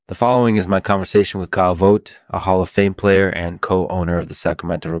The following is my conversation with Kyle Vogt, a Hall of Fame player and co-owner of the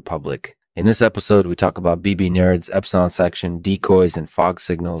Sacramento Republic. In this episode, we talk about Bebeerines, Epsilon section, decoys, and fog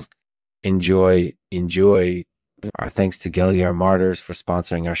signals. Enjoy. Our thanks to Gellier Martyrs for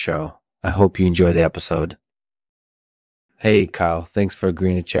sponsoring our show. I hope you enjoy the episode. Hey, Kyle, thanks for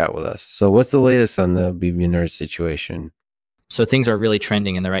agreeing to chat with us. So what's the latest on the Bebeerines situation? So things are really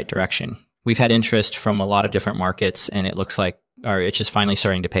trending in the right direction. We've had interest from a lot of different markets, and it looks like it's just finally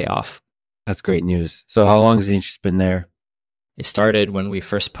starting to pay off. That's great news. So how long has the interest been there? It started when we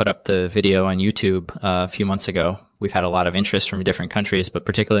first put up the video on YouTube a few months ago. We've had a lot of interest from different countries, but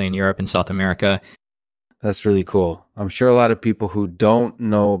particularly in Europe and South America. That's really cool. I'm sure a lot of people who don't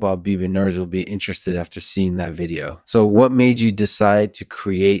know about Bebeerines will be interested after seeing that video. So what made you decide to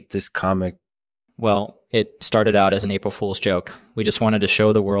create this comic? Well, it started out as an April Fool's joke. We just wanted to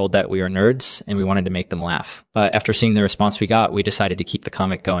show the world that we are nerds, and we wanted to make them laugh. But after seeing the response we got, we decided to keep the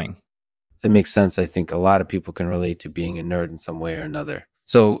comic going. That makes sense. I think a lot of people can relate to being a nerd in some way or another.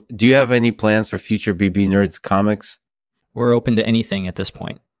 So do you have any plans for future Bebeerines comics? We're open to anything at this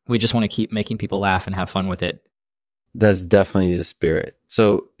point. We just want to keep making people laugh and have fun with it. That's definitely the spirit.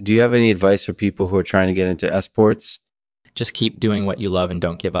 So do you have any advice for people who are trying to get into esports? Just keep doing what you love and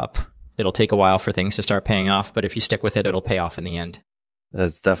don't give up. It'll take a while for things to start paying off, but if you stick with it, it'll pay off in the end.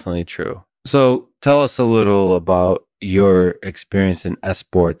 That's definitely true. So tell us a little about your experience in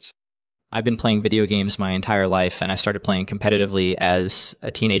esports. I've been playing video games my entire life, and I started playing competitively as a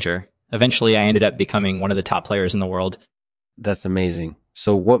teenager. Eventually, I ended up becoming one of the top players in the world. That's amazing.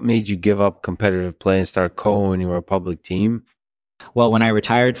 So what made you give up competitive play and start co-owning a Republic team? Well, when I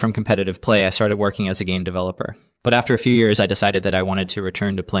retired from competitive play, I started working as a game developer. But after a few years, I decided that I wanted to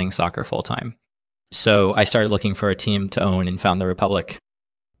return to playing soccer full-time. So I started looking for a team to own and found the Republic.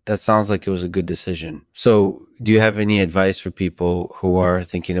 That sounds like it was a good decision. So do you have any advice for people who are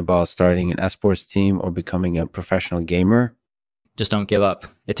thinking about starting an esports team or becoming a professional gamer? Just don't give up.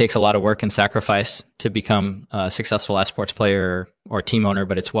 It takes a lot of work and sacrifice to become a successful esports player or team owner,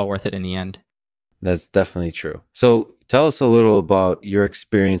 but it's well worth it in the end. That's definitely true. So tell us a little about your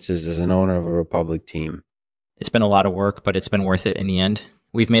experiences as an owner of a Republic team. It's been a lot of work, but it's been worth it in the end.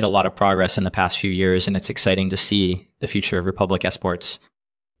 We've made a lot of progress in the past few years, and it's exciting to see the future of Republic esports.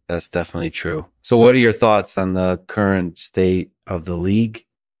 That's definitely true. So what are your thoughts on the current state of the league?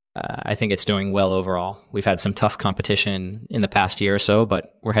 I think it's doing well overall. We've had some tough competition in the past year or so,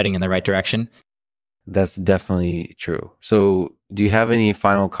 but we're heading in the right direction. That's definitely true. So do you have any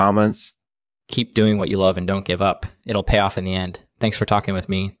final comments? Keep doing what you love and don't give up. It'll pay off in the end. Thanks for talking with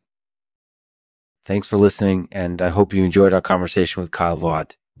me. Thanks for listening, and I hope you enjoyed our conversation with Kyle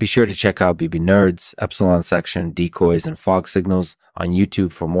Vogt. Be sure to check out Bebeerines, Epsilon section, decoys, and fog signals on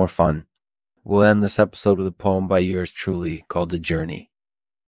YouTube for more fun. We'll end this episode with a poem by yours truly called The Journey.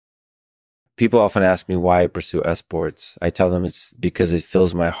 People often ask me why I pursue esports. I tell them it's because it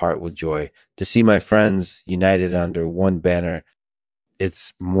fills my heart with joy. To see my friends united under one banner,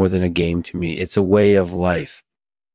 it's more than a game to me. It's a way of life.